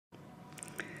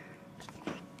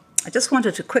I just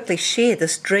wanted to quickly share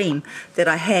this dream that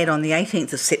I had on the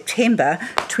 18th of September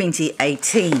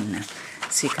 2018.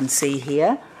 So you can see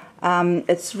here.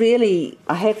 It's really,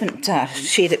 I haven't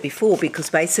shared it before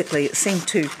because basically it seemed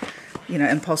too,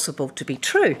 impossible to be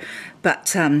true.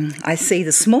 But I see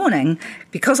this morning,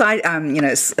 because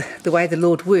it's the way the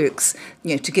Lord works,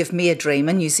 to give me a dream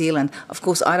in New Zealand. Of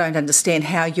course, I don't understand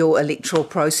how your electoral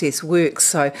process works,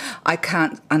 so I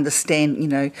can't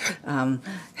understand,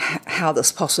 how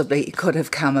this possibly could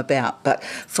have come about. But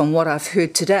from what I've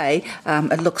heard today,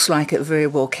 it looks like it very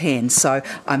well can. So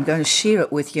I'm going to share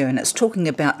it with you, and it's talking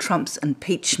about Trump's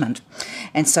impeachment.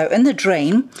 And so in the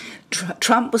dream,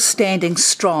 Trump was standing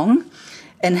strong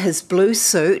in his blue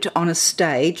suit on a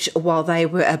stage while they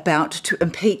were about to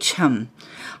impeach him.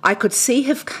 I could see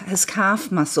his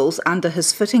calf muscles under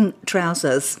his fitting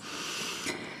trousers.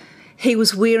 He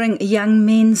was wearing young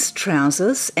men's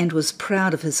trousers and was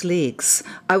proud of his legs.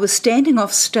 I was standing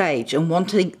off stage and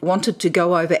wanted to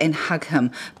go over and hug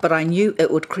him, but I knew it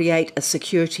would create a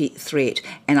security threat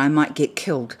and I might get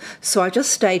killed. So I just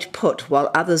stayed put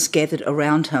while others gathered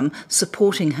around him,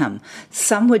 supporting him.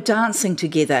 Some were dancing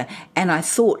together, and I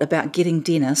thought about getting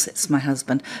Dennis, that's my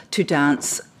husband, to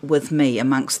dance with me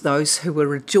amongst those who were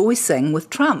rejoicing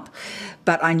with Trump.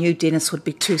 But I knew Dennis would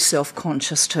be too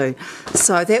self-conscious too.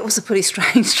 So that was a pretty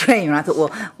strange dream. And I thought,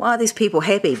 well, why are these people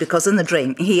happy? Because in the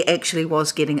dream, he actually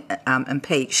was getting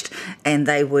impeached and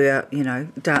they were,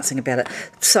 dancing about it.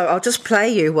 So I'll just play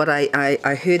you what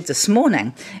I heard this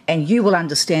morning, and you will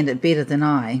understand it better than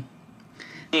I.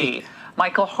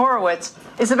 Michael Horowitz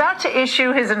is about to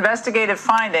issue his investigative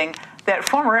finding that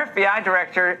former FBI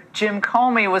Director Jim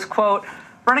Comey was, quote,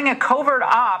 running a covert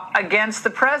op against the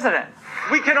president.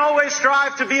 We can always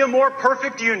strive to be a more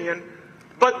perfect union,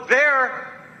 but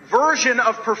their version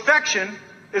of perfection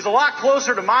is a lot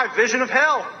closer to my vision of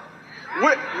hell.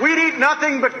 We'd eat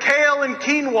nothing but kale and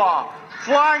quinoa,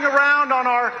 flying around on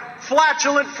our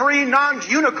flatulent-free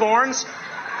non-unicorns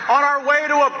on our way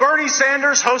to a Bernie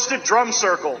Sanders-hosted drum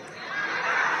circle.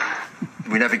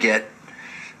 We never get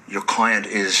your client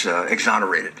is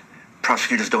exonerated.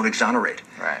 Prosecutors don't exonerate.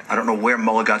 Right. I don't know where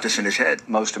Mueller got this in his head.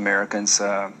 Most Americans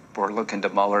were looking to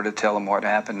Mueller to tell them what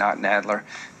happened, not Nadler.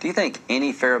 Do you think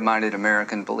any fair-minded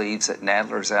American believes that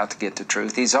Nadler is out to get the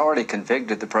truth? He's already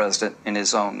convicted the president in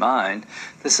his own mind.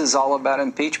 This is all about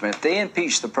impeachment. If they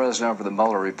impeach the president over the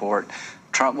Mueller report,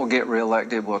 Trump will get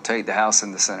reelected, will take the House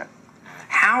and the Senate.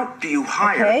 How do you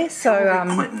hire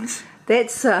Hillary Clinton's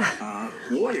that's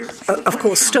lawyer? Of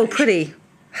course, still pretty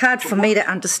hard for me to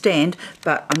understand,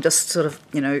 but I'm just sort of,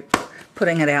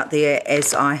 putting it out there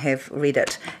as I have read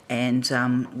it. And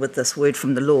with this word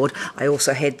from the Lord, I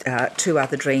also had two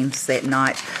other dreams that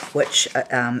night, which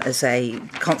is a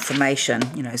confirmation,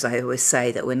 as I always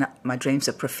say, that when my dreams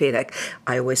are prophetic,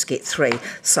 I always get three.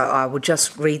 So I will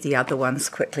just read the other ones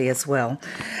quickly as well.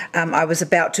 I was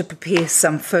about to prepare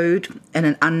some food in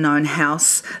an unknown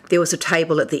house. There was a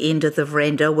table at the end of the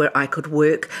veranda where I could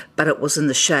work, but it was in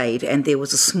the shade, and there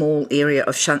was a small area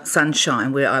of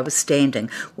sunshine where I was standing,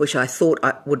 which I thought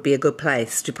would be a good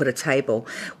place to put a table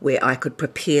where I could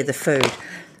prepare the food.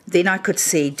 Then I could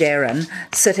see Darren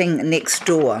sitting next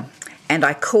door, and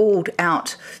I called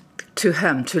out to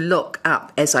him to look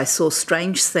up as I saw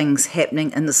strange things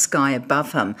happening in the sky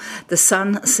above him. The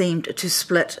sun seemed to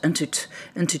split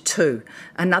into two.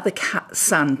 Another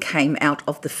sun came out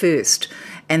of the first,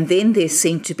 and then there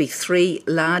seemed to be three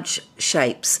large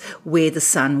shapes where the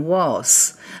sun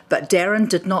was. But Darren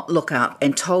did not look up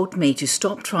and told me to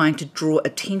stop trying to draw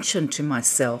attention to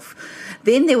myself.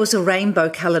 Then there was a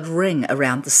rainbow-coloured ring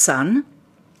around the sun.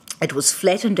 It was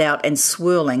flattened out and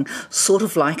swirling, sort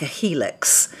of like a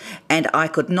helix, and I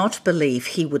could not believe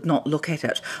he would not look at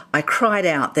it. I cried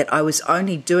out that I was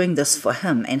only doing this for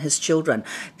him and his children,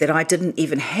 that I didn't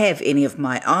even have any of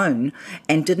my own,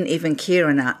 and didn't even care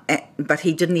enough. But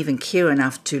he didn't even care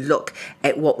enough to look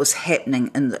at what was happening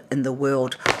in the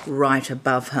world right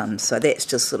above him. So that's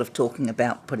just sort of talking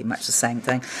about pretty much the same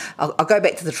thing. I'll go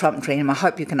back to the Trump dream. I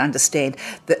hope you can understand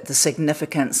that the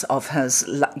significance of his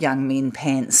young men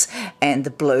pants and the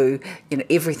blue,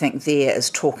 everything there is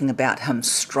talking about him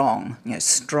strong,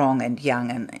 strong and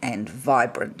young and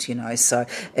vibrant, So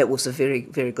it was a very,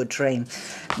 very good dream,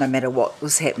 no matter what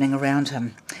was happening around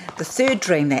him. The third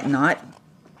dream that night,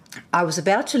 I was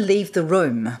about to leave the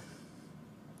room.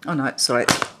 Oh, no, sorry,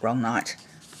 wrong night.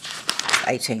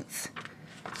 18th.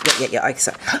 Yeah, okay,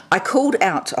 so I called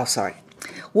out,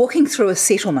 walking through a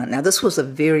settlement. Now, this was a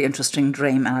very interesting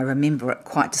dream, and I remember it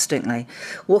quite distinctly.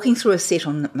 Walking through a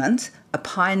settlement, a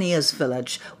pioneer's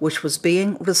village, which was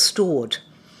being restored.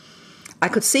 I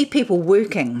could see people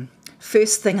working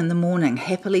first thing in the morning,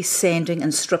 happily sanding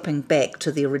and stripping back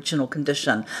to the original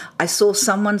condition. I saw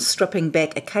someone stripping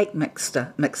back a cake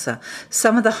mixer.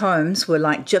 Some of the homes were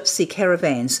like gypsy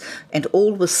caravans, and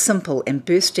all was simple and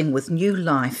bursting with new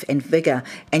life and vigour,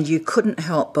 and you couldn't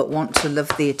help but want to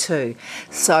live there too.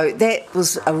 So that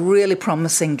was a really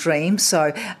promising dream.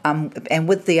 So, and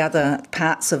with the other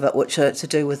parts of it, which are to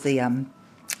do with the,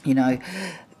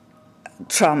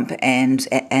 Trump and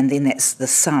then that's the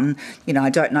sun.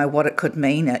 I don't know what it could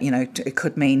mean. It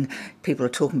could mean people are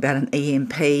talking about an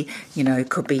EMP. It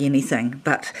could be anything,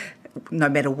 but no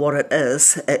matter what it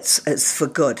is, it's for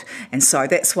good. And so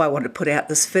that's why I wanted to put out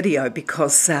this video,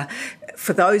 because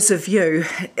for those of you,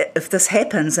 if this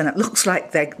happens and it looks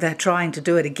like they're trying to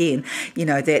do it again,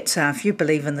 that if you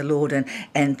believe in the Lord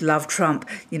and love Trump,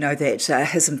 that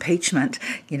his impeachment,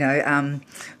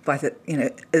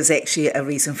 is actually a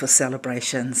reason for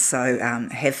celebration. So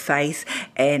have faith,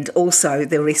 and also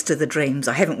the rest of the dreams.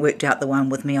 I haven't worked out the one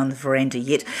with me on the veranda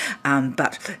yet,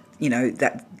 but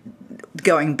that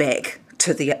going back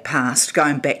to the past,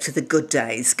 going back to the good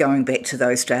days, going back to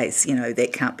those days, that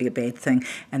can't be a bad thing,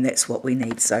 and that's what we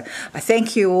need. So I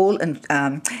thank you all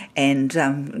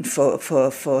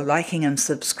for liking and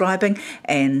subscribing,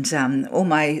 and all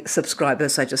my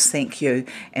subscribers, I just thank you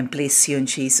and bless you in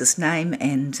Jesus' name.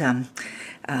 And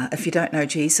if you don't know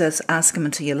Jesus, ask him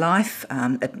into your life,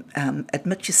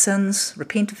 admit your sins,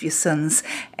 repent of your sins,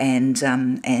 and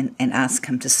ask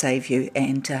him to save you,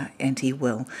 and he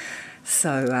will.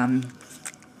 So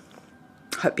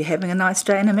hope you're having a nice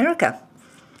day in America.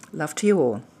 Love to you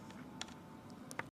all.